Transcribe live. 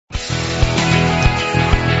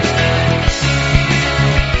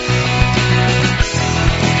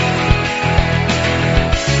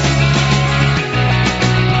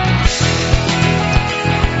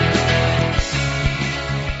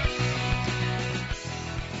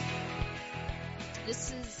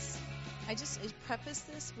preface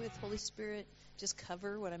this with Holy Spirit, just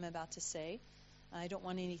cover what I'm about to say. I don't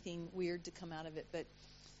want anything weird to come out of it, but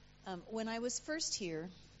when I was first here,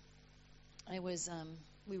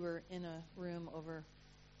 we were in a room over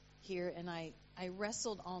here, and I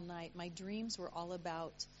wrestled all night. My dreams were all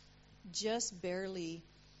about just barely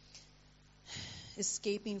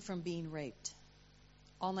escaping from being raped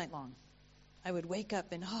all night long. I would wake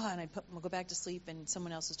up and I'd go back to sleep, and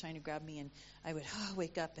someone else was trying to grab me, and I would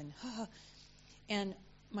wake up and And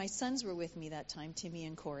my sons were with me that time, Timmy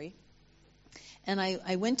and Corey. And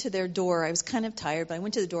I went to their door. I was kind of tired, but I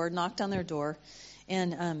went to the door, knocked on their door,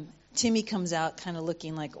 and Timmy comes out kind of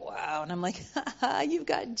looking like, wow. And I'm like, you've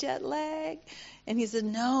got jet lag. And he said,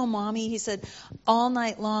 no, Mommy. He said, all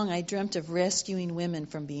night long I dreamt of rescuing women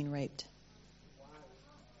from being raped.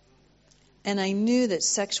 And I knew that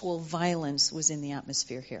sexual violence was in the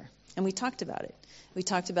atmosphere here. And we talked about it. We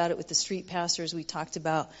talked about it with the street pastors. We talked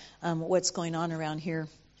about what's going on around here.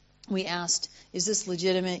 We asked, is this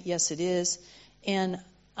legitimate? Yes, it is. And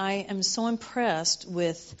I am so impressed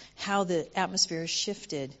with how the atmosphere has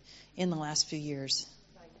shifted in the last few years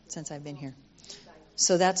since I've been here.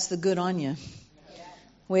 So that's the good on you.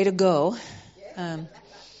 Way to go.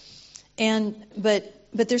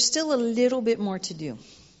 But there's still a little bit more to do.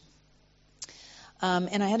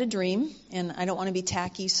 And I had a dream, and I don't want to be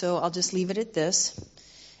tacky, so I'll just leave it at this.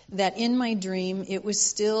 That in my dream, it was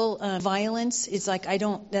still violence. It's like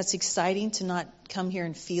that's exciting to not come here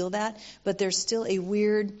and feel that, but there's still a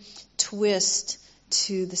weird twist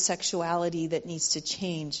to the sexuality that needs to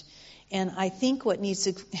change. And I think what needs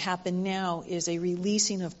to happen now is a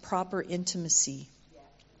releasing of proper intimacy.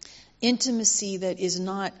 Intimacy that is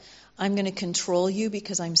not, I'm going to control you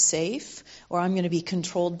because I'm safe, or I'm going to be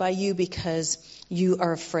controlled by you because you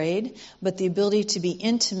are afraid, but the ability to be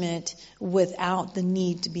intimate without the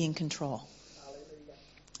need to be in control.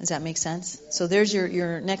 Does that make sense? So there's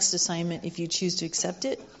your next assignment if you choose to accept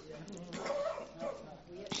it.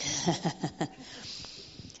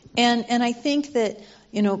 And I think that,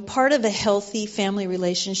 part of a healthy family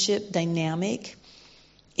relationship dynamic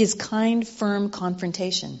is kind, firm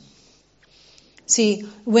confrontation. See,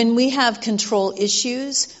 when we have control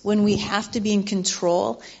issues, when we have to be in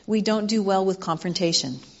control, we don't do well with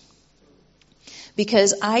confrontation.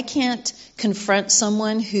 Because I can't confront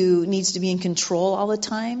someone who needs to be in control all the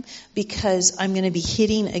time, because I'm going to be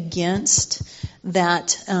hitting against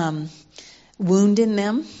that wound in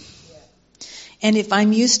them. And if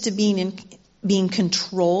I'm used to being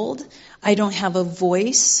controlled, I don't have a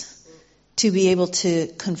voice to be able to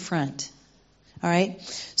confront. All right?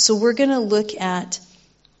 So we're going to look at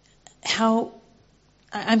how,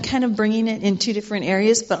 I'm kind of bringing it in two different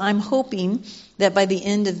areas, but I'm hoping that by the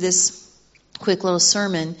end of this quick little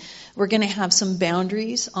sermon, we're going to have some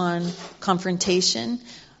boundaries on confrontation,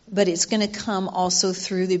 but it's going to come also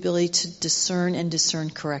through the ability to discern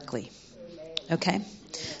correctly. Okay?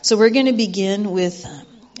 So we're going to begin with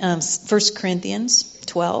 1 Corinthians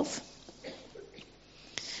 12.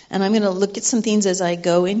 And I'm going to look at some things as I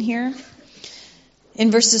go in here. In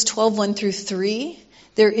verses 12, 1 through 3,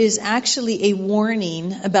 there is actually a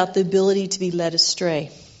warning about the ability to be led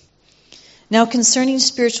astray. Now concerning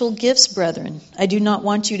spiritual gifts, brethren, I do not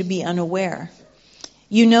want you to be unaware.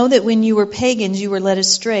 You know that when you were pagans, you were led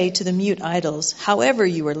astray to the mute idols, however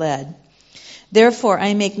you were led. Therefore,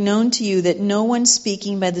 I make known to you that no one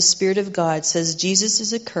speaking by the Spirit of God says Jesus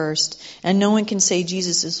is accursed, and no one can say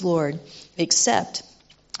Jesus is Lord, except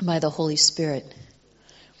by the Holy Spirit.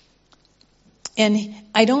 And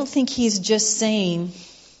I don't think he's just saying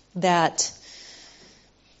that,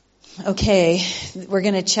 okay, we're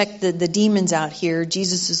going to check the demons out here.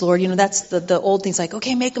 Jesus is Lord. That's the old things like,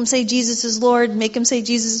 okay, make them say Jesus is Lord. Make them say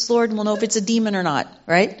Jesus is Lord, and we'll know if it's a demon or not,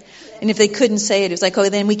 right? And if they couldn't say it, it's like, oh,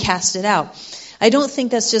 then we cast it out. I don't think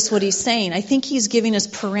that's just what he's saying. I think he's giving us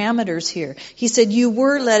parameters here. He said, you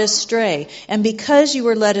were led astray. And because you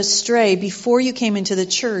were led astray before you came into the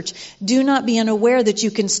church, do not be unaware that you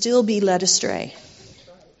can still be led astray.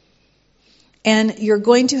 And you're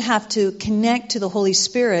going to have to connect to the Holy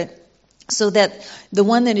Spirit so that the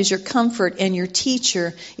one that is your comfort and your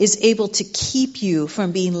teacher is able to keep you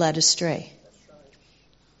from being led astray.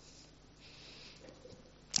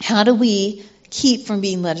 How do we keep from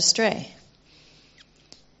being led astray?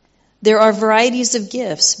 There are varieties of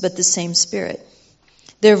gifts, but the same Spirit.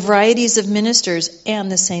 There are varieties of ministers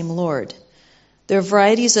and the same Lord. There are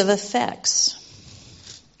varieties of effects,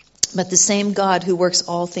 but the same God who works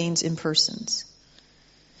all things in persons.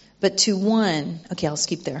 But to one, okay, I'll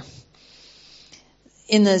skip there.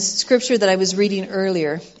 In the scripture that I was reading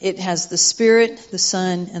earlier, it has the Spirit, the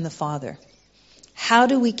Son, and the Father. How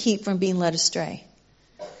do we keep from being led astray?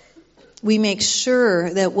 we make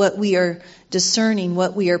sure that what we are discerning,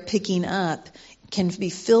 what we are picking up, can be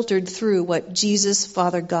filtered through what Jesus,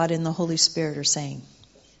 Father God, and the Holy Spirit are saying.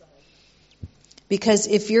 Because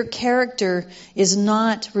if your character is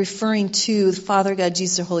not referring to Father God,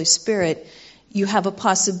 Jesus, or Holy Spirit, you have a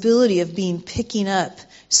possibility of picking up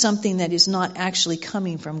something that is not actually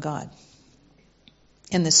coming from God.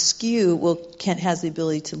 And the skew has the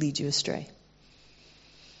ability to lead you astray.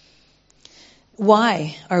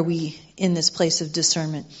 Why are we in this place of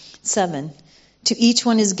discernment? 7, to each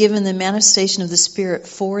one is given the manifestation of the Spirit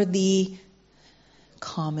for the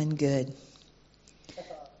common good.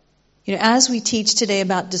 As we teach today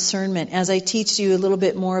about discernment, as I teach you a little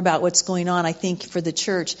bit more about what's going on, I think for the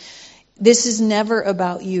church, this is never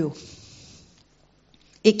about you.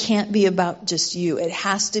 It can't be about just you. It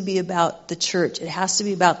has to be about the church. It has to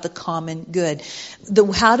be about the common good.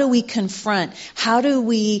 How do we confront? How do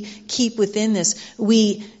we keep within this?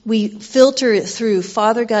 We filter it through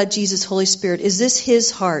Father God, Jesus, Holy Spirit. Is this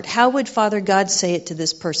His heart? How would Father God say it to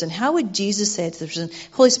this person? How would Jesus say it to this person?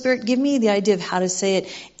 Holy Spirit, give me the idea of how to say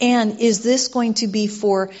it. And is this going to be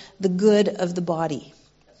for the good of the body?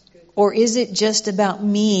 Or is it just about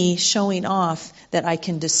me showing off that I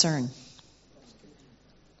can discern?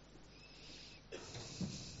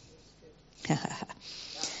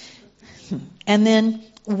 And then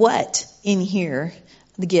what in here,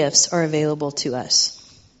 the gifts are available to us.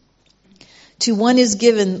 To one is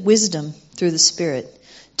given wisdom through the Spirit.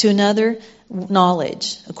 To another,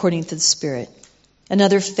 knowledge according to the Spirit.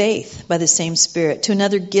 Another, faith by the same Spirit. To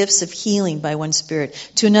another, gifts of healing by one Spirit.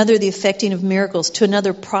 To another, the effecting of miracles. To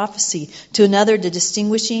another, prophecy. To another, the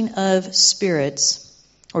distinguishing of spirits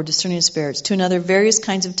or discerning of spirits. To another, various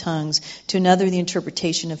kinds of tongues. To another, the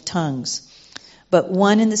interpretation of tongues. But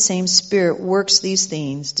one and the same Spirit works these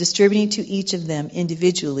things, distributing to each of them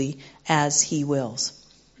individually as He wills.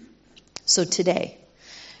 So today,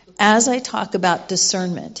 as I talk about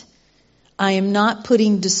discernment, I am not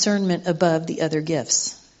putting discernment above the other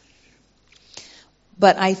gifts.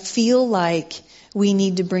 But I feel like we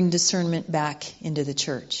need to bring discernment back into the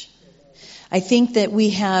church. I think that we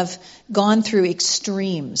have gone through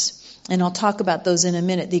extremes. And I'll talk about those in a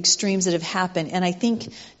minute, the extremes that have happened. And I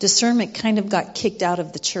think discernment kind of got kicked out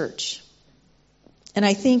of the church. And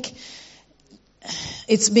I think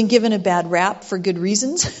it's been given a bad rap for good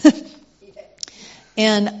reasons.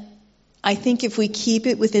 And I think if we keep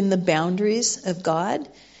it within the boundaries of God,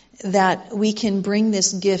 that we can bring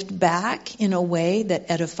this gift back in a way that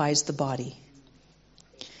edifies the body.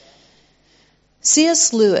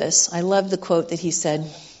 C.S. Lewis, I love the quote that he said,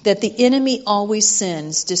 that the enemy always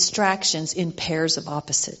sends distractions in pairs of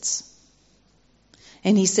opposites.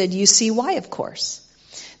 And he said, you see why, of course.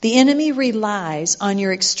 The enemy relies on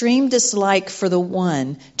your extreme dislike for the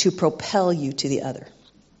one to propel you to the other.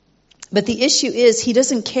 But the issue is he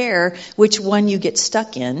doesn't care which one you get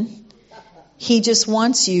stuck in. He just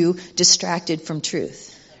wants you distracted from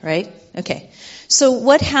truth, right? Okay. So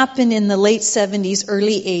what happened in the late 70s,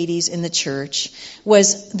 early 80s in the church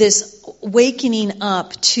was this wakening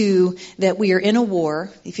up to that we are in a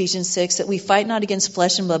war, Ephesians 6, that we fight not against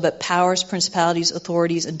flesh and blood, but powers, principalities,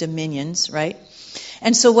 authorities, and dominions, right?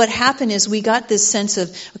 And so what happened is we got this sense of,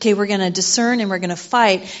 okay, we're going to discern and we're going to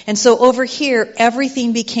fight. And so over here,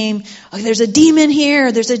 everything became, oh, there's a demon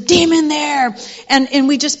here, there's a demon there. And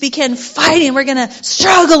we just began fighting. We're going to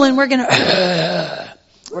struggle and we're going to,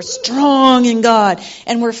 we're strong in God.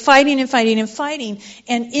 And we're fighting and fighting and fighting.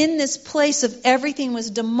 And in this place of everything was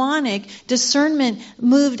demonic, discernment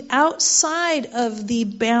moved outside of the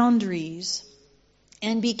boundaries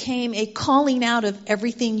and became a calling out of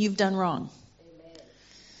everything you've done wrong.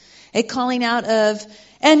 A calling out of,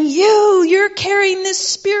 and you're carrying this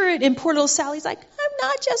spirit. And poor little Sally's like, I'm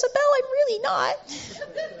not Jezebel, I'm really not.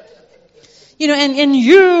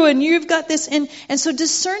 And you've got this. And so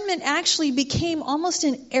discernment actually became almost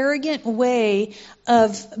an arrogant way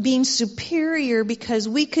of being superior because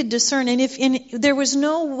we could discern. And there was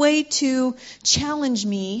no way to challenge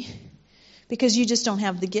me because you just don't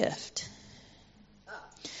have the gift.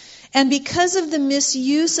 And because of the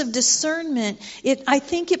misuse of discernment, I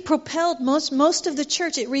think it propelled most of the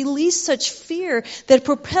church. It released such fear that it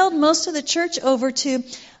propelled most of the church over to,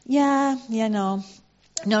 no,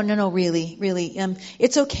 really,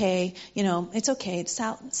 it's okay. It's okay.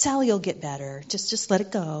 Sally will get better. Just let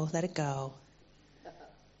it go.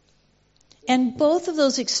 And both of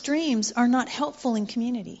those extremes are not helpful in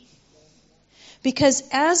community. Because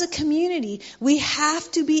as a community, we have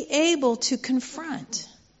to be able to confront.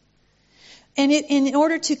 And in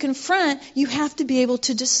order to confront, you have to be able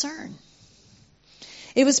to discern.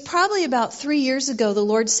 It was probably about 3 years ago the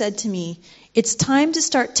Lord said to me, it's time to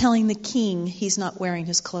start telling the king he's not wearing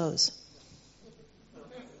his clothes.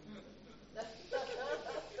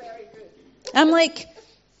 I'm like,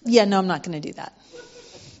 yeah, no, I'm not going to do that.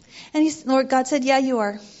 And Lord God said, yeah, you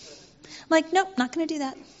are. I'm like, nope, not going to do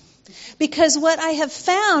that. Because what I have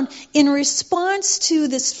found in response to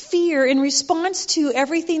this fear, in response to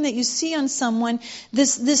everything that you see on someone,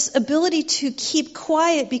 this ability to keep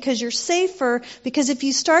quiet because you're safer, because if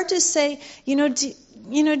you start to say,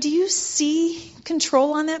 do you see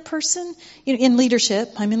control on that person? In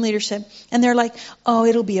leadership, I'm in leadership, and they're like, oh,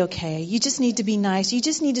 it'll be okay. You just need to be nice. You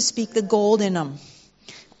just need to speak the gold in them.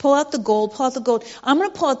 Pull out the gold, pull out the gold. I'm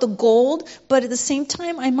going to pull out the gold, but at the same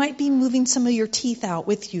time, I might be moving some of your teeth out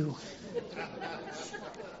with you.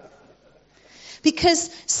 Because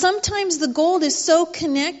sometimes the gold is so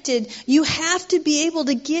connected, you have to be able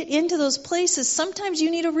to get into those places. Sometimes you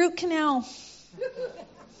need a root canal.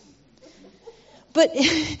 But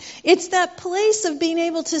it's that place of being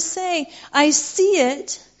able to say, I see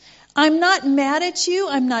it. I'm not mad at you.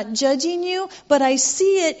 I'm not judging you, but I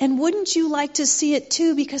see it. And wouldn't you like to see it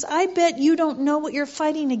too? Because I bet you don't know what you're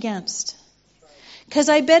fighting against. Because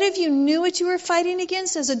I bet if you knew what you were fighting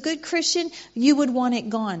against as a good Christian, you would want it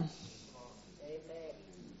gone.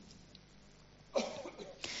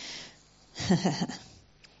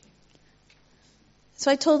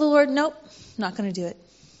 So I told the Lord, nope, not going to do it.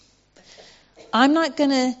 I'm not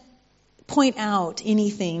going to point out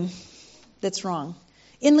anything that's wrong.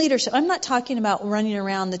 In leadership, I'm not talking about running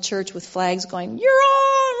around the church with flags going, you're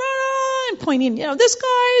on, and pointing, this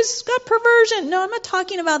guy's got perversion. No, I'm not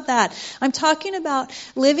talking about that. I'm talking about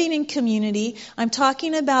living in community. I'm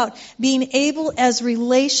talking about being able as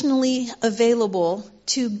relationally available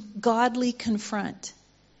to godly confront.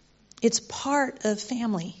 It's part of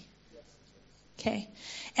family. Okay?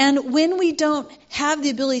 And when we don't have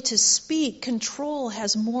the ability to speak, control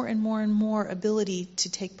has more and more and more ability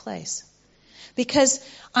to take place. Because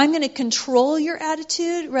I'm going to control your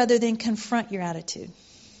attitude rather than confront your attitude.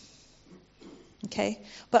 Okay?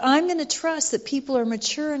 But I'm going to trust that people are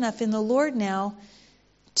mature enough in the Lord now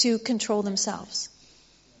to control themselves.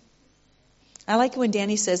 I like when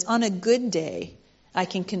Danny says, on a good day, I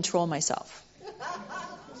can control myself.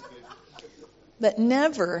 But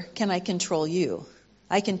never can I control you.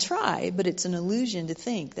 I can try, but it's an illusion to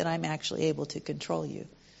think that I'm actually able to control you.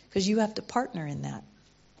 Because you have to partner in that.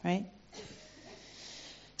 Right?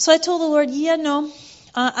 So I told the Lord,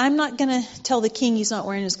 I'm not going to tell the king he's not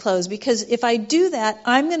wearing his clothes, because if I do that,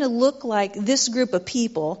 I'm going to look like this group of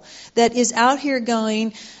people that is out here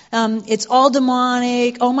going, it's all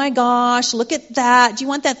demonic. Oh my gosh, look at that. Do you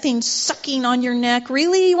want that thing sucking on your neck?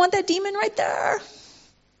 Really? You want that demon right there?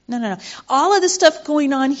 No. All of this stuff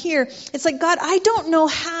going on here, it's like, God, I don't know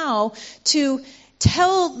how to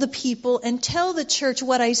tell the people and tell the church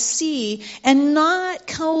what I see and not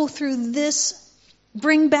go through this.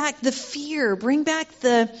 Bring back the fear, bring back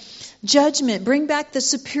the judgment, bring back the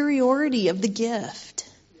superiority of the gift.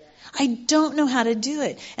 I don't know how to do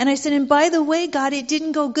it. And I said, and by the way, God, it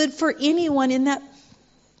didn't go good for anyone in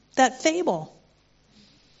that fable.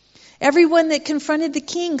 Everyone that confronted the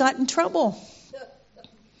king got in trouble.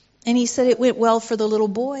 And he said it went well for the little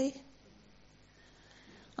boy.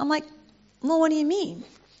 I'm like, well, what do you mean?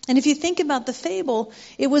 And if you think about the fable,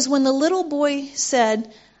 it was when the little boy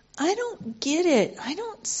said, I don't get it. I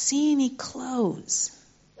don't see any clothes.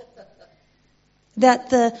 That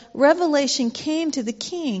the revelation came to the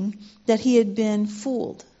king that he had been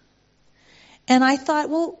fooled. And I thought,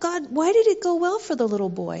 well, God, why did it go well for the little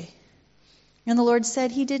boy? And the Lord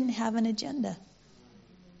said he didn't have an agenda.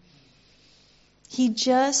 He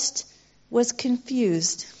just was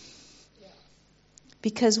confused.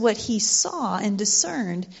 Because what he saw and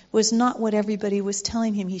discerned was not what everybody was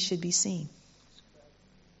telling him he should be seeing.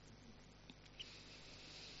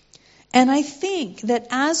 And I think that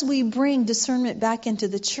as we bring discernment back into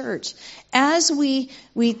the church, as we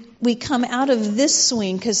come out of this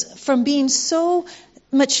swing, because from being so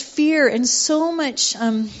much fear and so much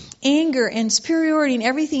anger and superiority and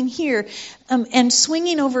everything here, and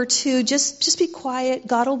swinging over to just be quiet,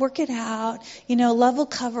 God will work it out, love will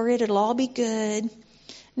cover it, it'll all be good.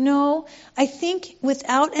 No, I think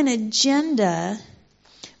without an agenda,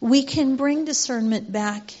 we can bring discernment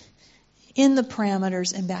back in the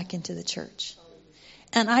parameters and back into the church.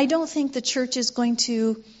 And I don't think the church is going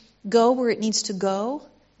to go where it needs to go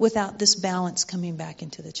without this balance coming back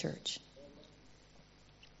into the church.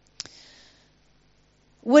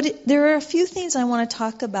 There are a few things I want to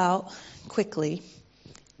talk about quickly.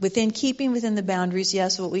 Keeping within the boundaries,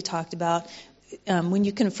 yes, what we talked about. when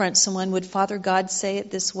you confront someone, would Father God say it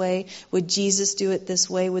this way? Would Jesus do it this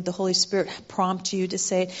way? Would the Holy Spirit prompt you to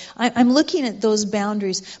say it? I'm looking at those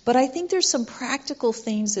boundaries, but I think there's some practical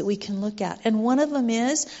things that we can look at. And one of them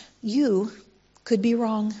is, you could be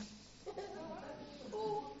wrong.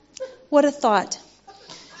 What a thought.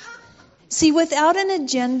 See, without an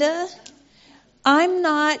agenda, I'm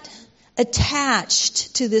not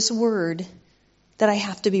attached to this word that I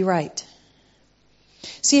have to be right.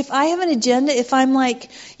 See, if I have an agenda, if I'm like,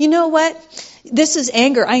 you know what? This is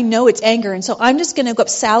anger. I know it's anger. And so I'm just going to go up,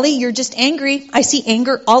 Sally, you're just angry. I see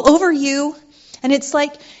anger all over you. And it's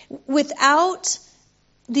like, without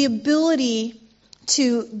the ability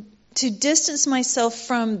to distance myself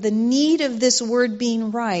from the need of this word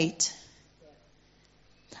being right,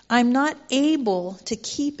 I'm not able to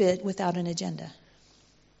keep it without an agenda.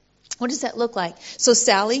 What does that look like? So,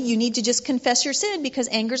 Sally, you need to just confess your sin because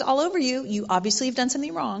anger's all over you. You obviously have done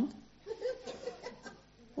something wrong.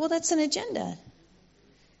 Well, that's an agenda.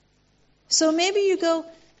 So maybe you go,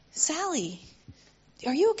 Sally,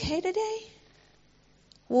 are you okay today?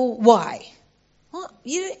 Well, why? Well,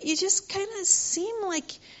 you just kind of seem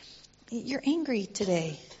like you're angry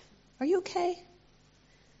today. Are you okay?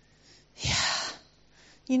 Yeah.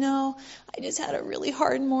 You know, I just had a really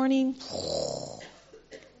hard morning.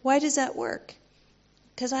 Why does that work?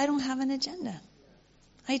 Because I don't have an agenda.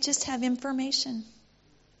 I just have information.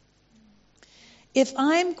 If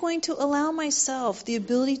I'm going to allow myself the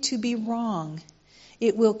ability to be wrong,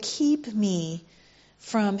 it will keep me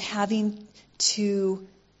from having to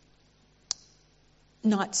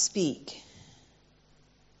not speak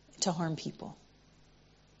to harm people.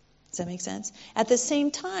 Does that make sense? At the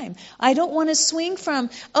same time, I don't want to swing from,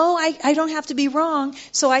 I don't have to be wrong,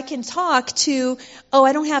 so I can talk, to,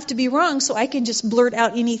 I don't have to be wrong, so I can just blurt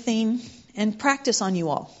out anything and practice on you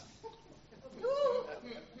all.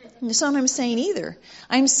 That's not what I'm saying either.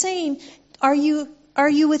 I'm saying, are you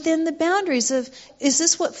within the boundaries of, is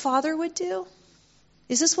this what Father would do?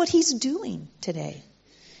 Is this what He's doing today?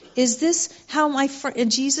 Is this how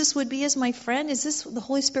Jesus would be as my friend? Is this the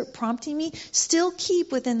Holy Spirit prompting me? Still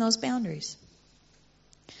keep within those boundaries.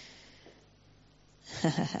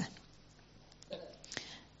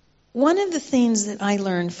 One of the things that I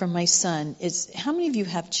learned from my son is, how many of you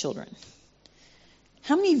have children?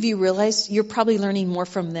 How many of you realize you're probably learning more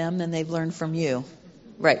from them than they've learned from you?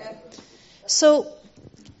 Right. So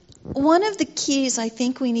one of the keys I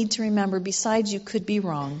think we need to remember, besides you could be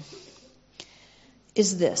wrong,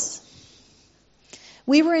 is this.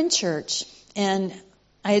 We were in church, and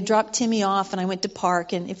I had dropped Timmy off, and I went to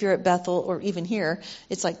park, and if you're at Bethel, or even here,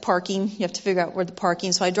 it's like parking. You have to figure out where the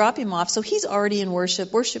parking. So I drop him off. So he's already in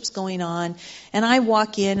worship. Worship's going on. And I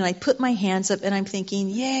walk in, and I put my hands up, and I'm thinking,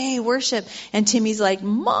 yay, worship. And Timmy's like,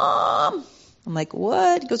 Mom. I'm like,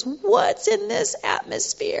 what? He goes, what's in this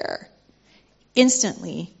atmosphere?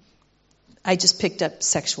 Instantly, I just picked up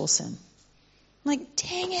sexual sin. I'm like,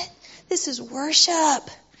 dang it. This is worship.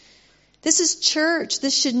 This is church.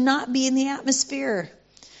 This should not be in the atmosphere.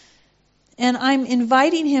 And I'm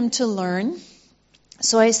inviting him to learn.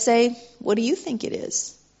 So I say, what do you think it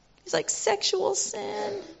is? He's like, sexual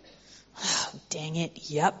sin. Oh, dang it.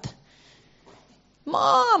 Yep.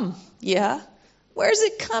 Mom. Yeah. Where's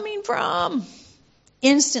it coming from?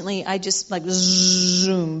 Instantly, I just like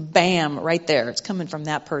zoom, bam, right there. It's coming from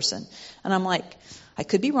that person. And I'm like, I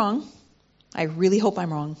could be wrong. I really hope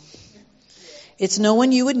I'm wrong. It's no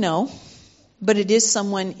one you would know, but it is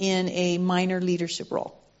someone in a minor leadership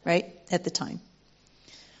role, right, at the time.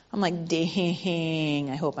 I'm like, dang,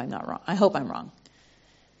 I hope I'm not wrong. I hope I'm wrong.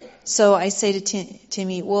 So I say to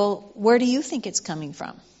Timmy, well, where do you think it's coming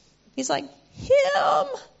from? He's like, him. I'm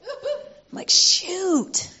like,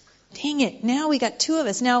 shoot, dang it. Now we got two of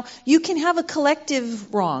us. Now, you can have a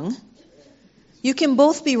collective wrong. You can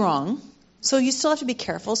both be wrong. So you still have to be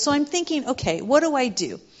careful. So I'm thinking, okay, what do I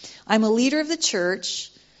do? I'm a leader of the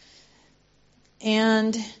church,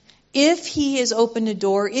 and if he has opened a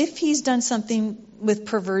door, if he's done something with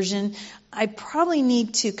perversion, I probably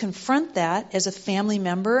need to confront that as a family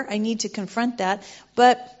member. I need to confront that.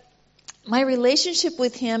 But my relationship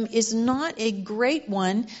with him is not a great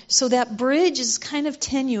one, so that bridge is kind of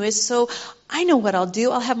tenuous. So I know what I'll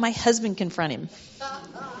do. I'll have my husband confront him.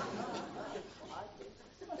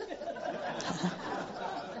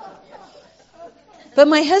 But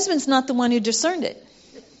my husband's not the one who discerned it.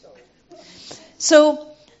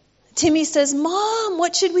 So Timmy says, Mom,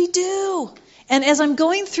 what should we do? And as I'm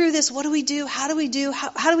going through this, what do we do? How do we do?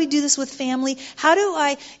 How do we do this with family?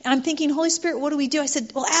 I'm thinking, Holy Spirit, what do we do? I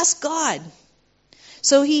said, well, ask God.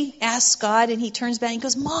 So he asks God, and he turns back and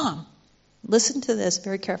goes, Mom, listen to this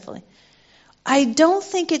very carefully. I don't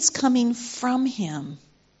think it's coming from him.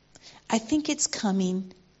 I think it's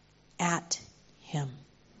coming at him.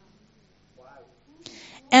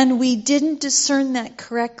 And we didn't discern that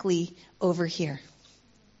correctly over here.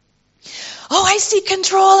 Oh, I see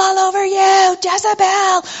control all over you,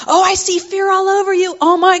 Jezebel. Oh, I see fear all over you.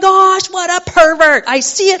 Oh my gosh, what a pervert. I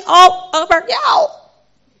see it all over you.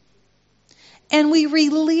 And we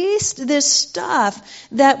released this stuff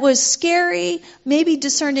that was scary, maybe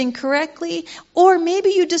discerned incorrectly, or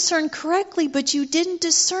maybe you discerned correctly, but you didn't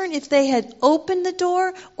discern if they had opened the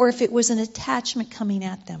door or if it was an attachment coming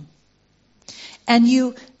at them. And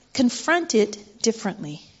you confront it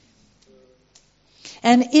differently.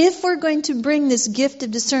 And if we're going to bring this gift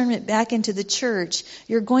of discernment back into the church,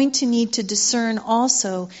 you're going to need to discern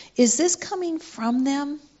also, is this coming from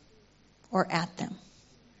them or at them?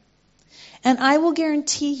 And I will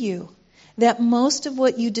guarantee you that most of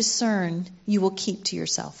what you discern, you will keep to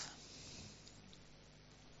yourself.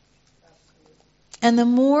 And the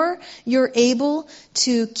more you're able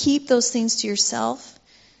to keep those things to yourself,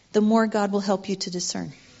 the more God will help you to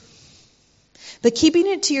discern. But keeping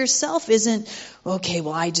it to yourself isn't, okay,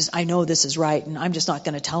 well, I know this is right and I'm just not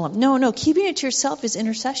going to tell him. No, keeping it to yourself is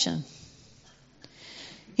intercession.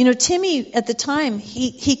 You know, Timmy at the time,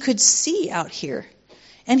 he could see out here.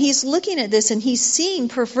 And he's looking at this and he's seeing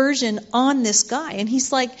perversion on this guy. And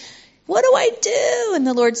he's like, what do I do? And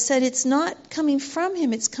the Lord said, it's not coming from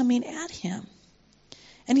him, it's coming at him.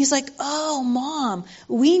 And he's like, oh, Mom,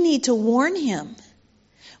 we need to warn him.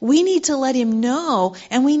 We need to let him know,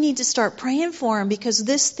 and we need to start praying for him because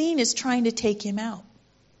this thing is trying to take him out.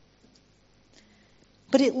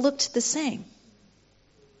 But it looked the same.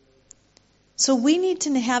 So we need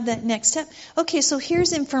to have that next step. Okay, so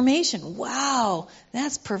here's information. Wow,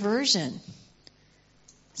 that's perversion.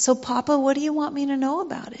 So Papa, what do you want me to know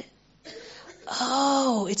about it?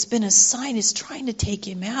 Oh, it's been a sign. It's trying to take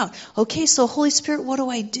him out. Okay, so Holy Spirit, what do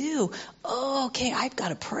I do? Oh, okay, I've got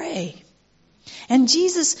to pray. And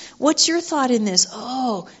Jesus, what's your thought in this?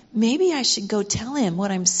 Oh, maybe I should go tell him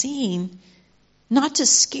what I'm seeing. Not to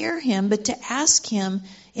scare him, but to ask him,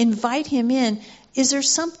 invite him in. Is there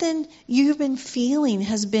something you've been feeling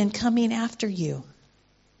has been coming after you?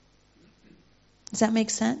 Does that make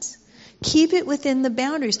sense? Keep it within the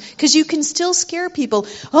boundaries. Because you can still scare people.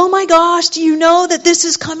 Oh my gosh, do you know that this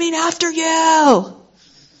is coming after you?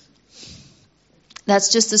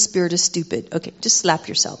 That's just the spirit of stupid. Okay, just slap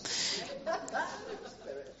yourself.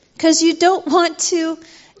 Because you don't want to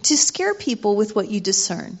scare people with what you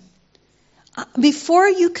discern. Before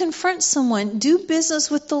you confront someone, do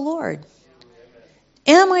business with the Lord.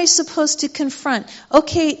 Am I supposed to confront?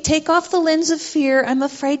 Okay, take off the lens of fear. I'm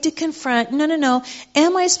afraid to confront. No.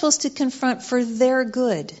 Am I supposed to confront for their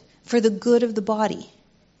good, for the good of the body?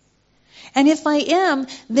 And if I am,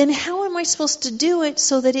 then how am I supposed to do it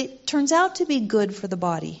so that it turns out to be good for the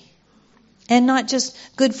body? And not just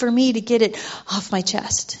good for me to get it off my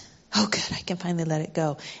chest. Oh, good, I can finally let it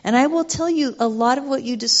go. And I will tell you, a lot of what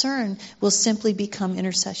you discern will simply become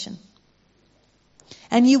intercession.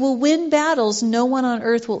 And you will win battles no one on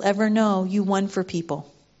earth will ever know you won for people.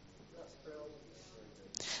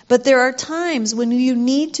 But there are times when you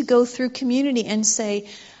need to go through community and say,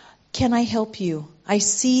 can I help you? I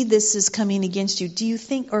see this is coming against you. Do you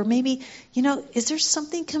think, or maybe, is there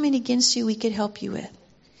something coming against you we could help you with?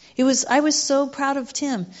 I was so proud of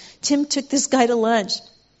Tim. Tim took this guy to lunch.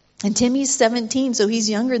 And Timmy's 17, so he's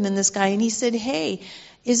younger than this guy. And he said, hey,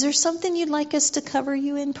 is there something you'd like us to cover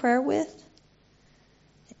you in prayer with?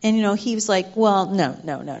 And, he was like, well,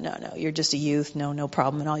 no. You're just a youth. No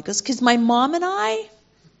problem at all. He goes, because my mom and I,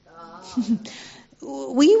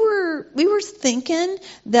 we were thinking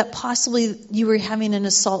that possibly you were having an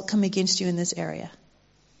assault come against you in this area.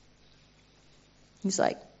 He's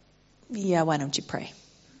like, yeah, why don't you pray?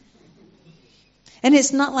 And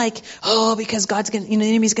it's not like, because God's going to, the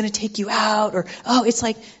enemy's going to take you out, or, it's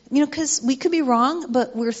like, because we could be wrong,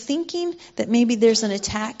 but we're thinking that maybe there's an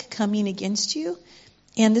attack coming against you.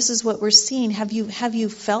 And this is what we're seeing. Have you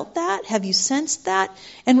felt that? Have you sensed that?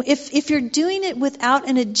 And if you're doing it without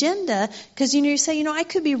an agenda, because you say, I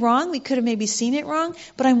could be wrong. We could have maybe seen it wrong.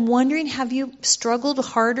 But I'm wondering, have you struggled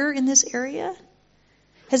harder in this area?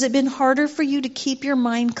 Has it been harder for you to keep your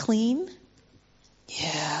mind clean?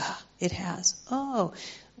 Yeah, it has. Oh,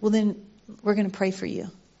 well then we're going to pray for you.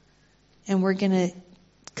 And we're going to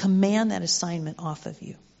command that assignment off of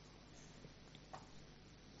you.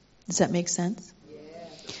 Does that make sense?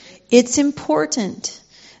 It's important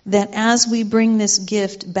that as we bring this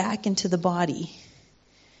gift back into the body,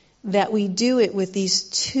 that we do it with these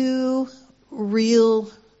two real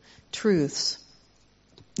truths.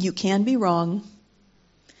 You can be wrong,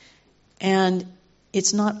 And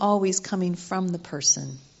it's not always coming from the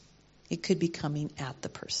person. It could be coming at the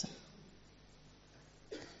person.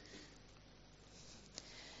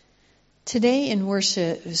 Today in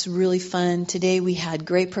worship was really fun. Today we had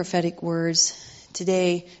great prophetic words.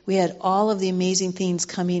 Today we had all of the amazing things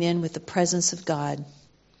coming in with the presence of God.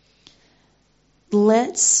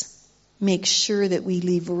 Let's make sure that we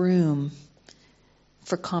leave room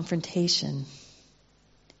for confrontation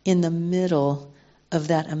in the middle of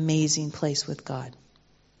that amazing place with God.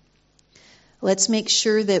 Let's make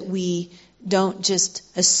sure that we don't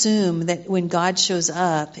just assume that when God shows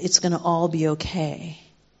up, it's going to all be okay.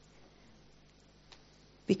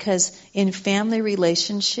 Because in family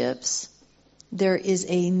relationships, there is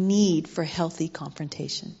a need for healthy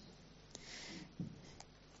confrontation.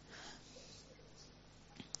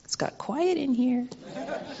 It's got quiet in here.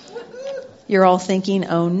 You're all thinking,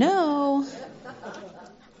 oh no.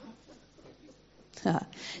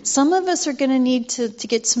 Some of us are going to need to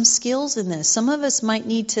get some skills in this. Some of us might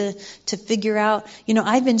need to figure out,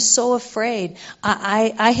 I've been so afraid.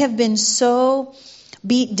 I have been so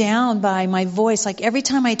beat down by my voice. Like every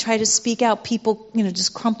time I try to speak out, people,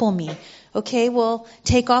 just crumple me. Okay, well,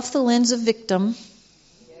 take off the lens of victim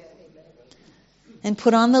and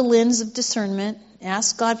put on the lens of discernment.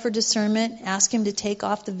 Ask God for discernment. Ask Him to take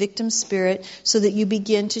off the victim spirit so that you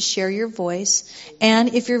begin to share your voice.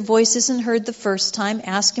 And if your voice isn't heard the first time,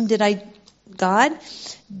 ask Him, did I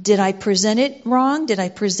present it wrong? Did I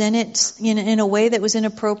present it in a way that was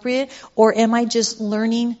inappropriate? Or am I just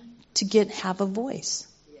learning to have a voice?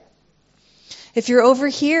 If you're over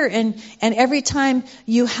here and every time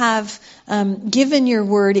you have given your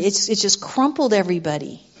word, it's just crumpled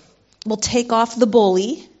everybody. Well, take off the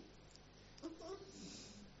bully.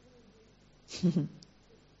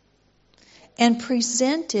 And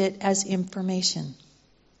present it as information.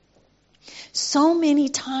 So many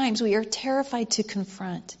times we are terrified to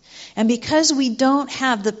confront. And because we don't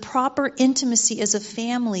have the proper intimacy as a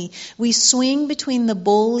family, we swing between the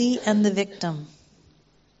bully and the victim.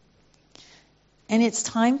 And it's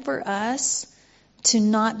time for us to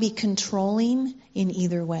not be controlling in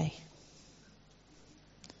either way.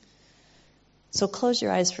 So close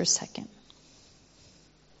your eyes for a second.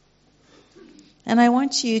 And I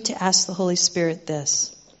want you to ask the Holy Spirit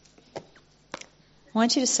this. I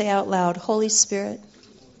want you to say out loud, Holy Spirit,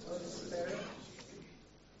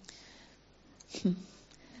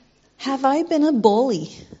 have I been a bully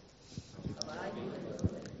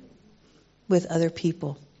with other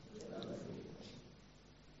people?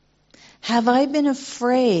 Have I been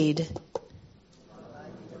afraid,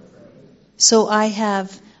 so I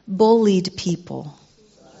have bullied people?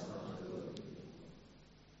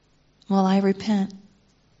 Well, I repent.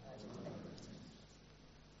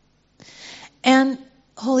 And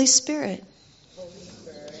Holy Spirit,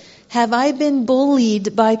 have I been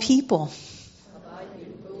bullied by people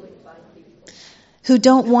who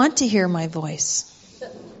don't want to hear my voice?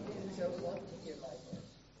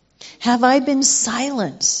 Have I been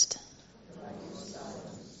silenced?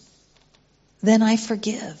 Then I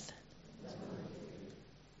forgive.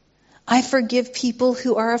 I forgive people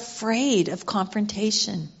who are afraid of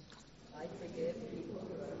confrontation.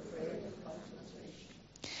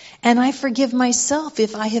 And I forgive myself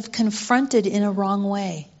if I have confronted in a wrong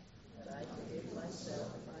way.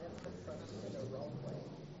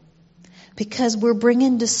 Because we're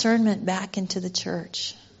bringing discernment back into the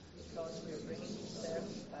church.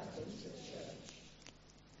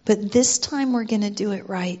 But this time we're going to do it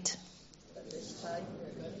right.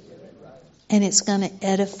 And it's going to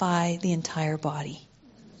edify the entire body.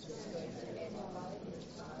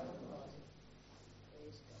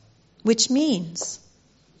 Which means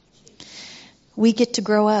we get to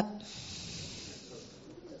grow up.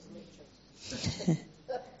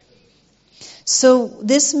 So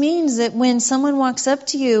this means that when someone walks up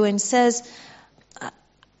to you and says,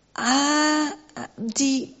 do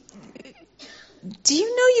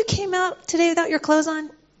you know you came out today without your clothes on?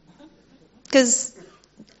 Because,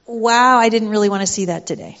 wow, I didn't really want to see that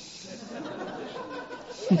today.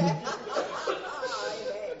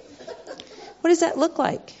 What does that look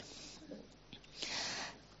like?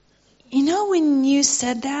 When you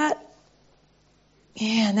said that,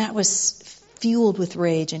 and that was fueled with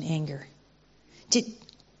rage and anger.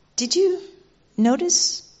 Did you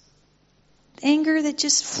notice anger that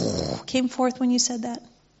just came forth when you said that?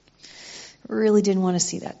 Really didn't want to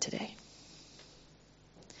see that today.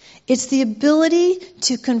 It's the ability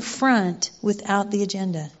to confront without the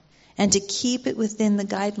agenda and to keep it within the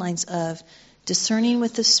guidelines of discerning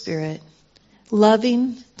with the Spirit,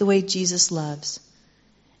 loving the way Jesus loves,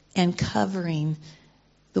 and covering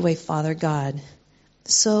the way Father God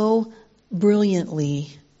so brilliantly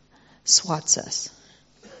swats us.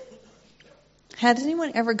 Has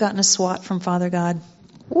anyone ever gotten a swat from Father God?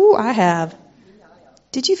 Ooh, I have.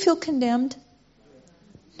 Did you feel condemned?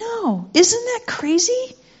 No. Isn't that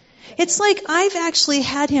crazy? It's like I've actually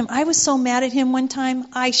had him. I was so mad at him one time.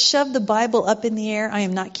 I shoved the Bible up in the air. I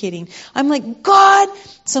am not kidding. I'm like, God,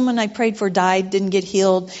 someone I prayed for died, didn't get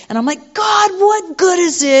healed. And I'm like, God, what good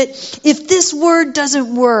is it if this word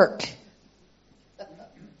doesn't work?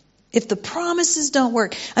 If the promises don't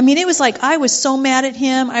work. I mean, it was like I was so mad at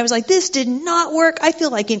him. I was like, this did not work. I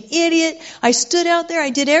feel like an idiot. I stood out there. I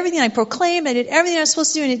did everything. I proclaimed. I did everything I was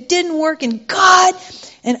supposed to do, and it didn't work. And God...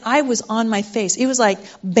 And I was on my face. It was like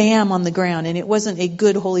bam on the ground, and it wasn't a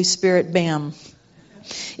good Holy Spirit bam.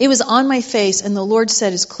 It was on my face, and the Lord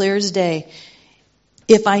said as clear as day,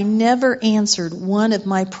 if I never answered one of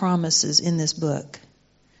my promises in this book,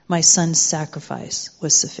 my son's sacrifice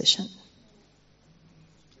was sufficient.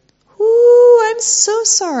 Ooh, I'm so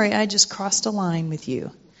sorry I just crossed a line with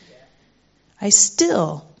you. I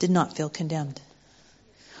still did not feel condemned.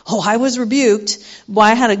 Oh, I was rebuked. Boy,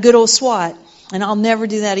 I had a good old swat. And I'll never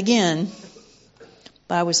do that again.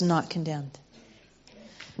 But I was not condemned.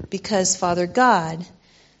 Because Father God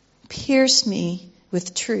pierced me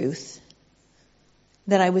with truth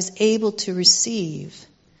that I was able to receive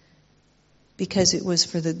because it was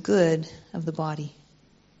for the good of the body.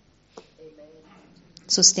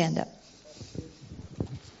 So stand up.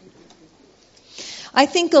 I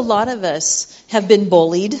think a lot of us have been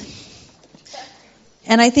bullied.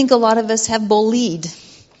 And I think a lot of us have bullied.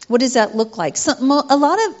 What does that look like?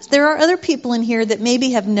 There are other people in here that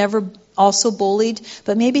maybe have never also bullied,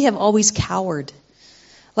 but maybe have always cowered.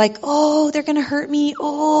 Like, oh, they're going to hurt me.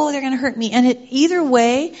 Oh, they're going to hurt me. And either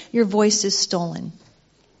way, your voice is stolen.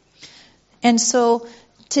 And so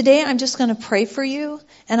today I'm just going to pray for you,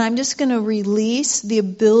 and I'm just going to release the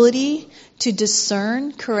ability to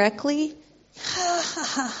discern correctly.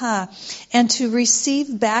 And to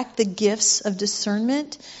receive back the gifts of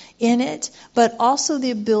discernment in it, but also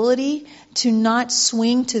the ability to not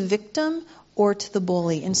swing to victim or to the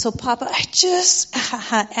bully. And so, Papa, I just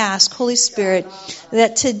ask, Holy Spirit,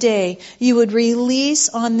 that today you would release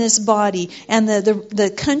on this body and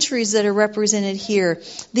the countries that are represented here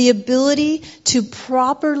the ability to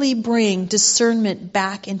properly bring discernment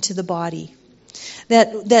back into the body.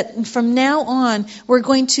 That from now on, we're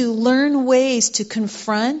going to learn ways to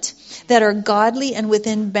confront that are godly and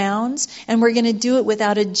within bounds, and we're going to do it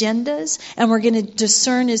without agendas, and we're going to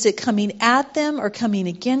discern, is it coming at them or coming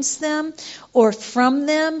against them or from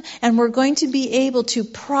them, and we're going to be able to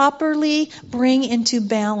properly bring into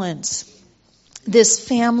balance this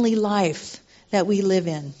family life that we live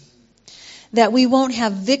in. That we won't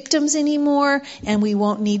have victims anymore, and we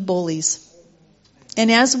won't need bullies. And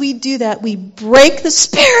as we do that, we break the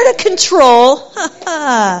spirit of control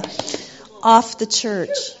off the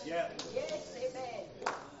church.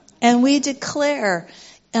 And we declare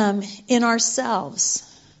in ourselves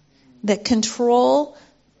that control,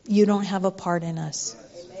 you don't have a part in us.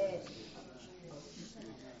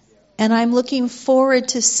 And I'm looking forward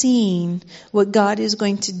to seeing what God is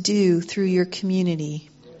going to do through your community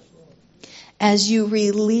as you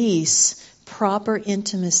release proper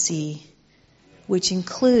intimacy, which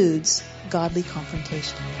includes godly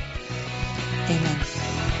confrontation. Amen.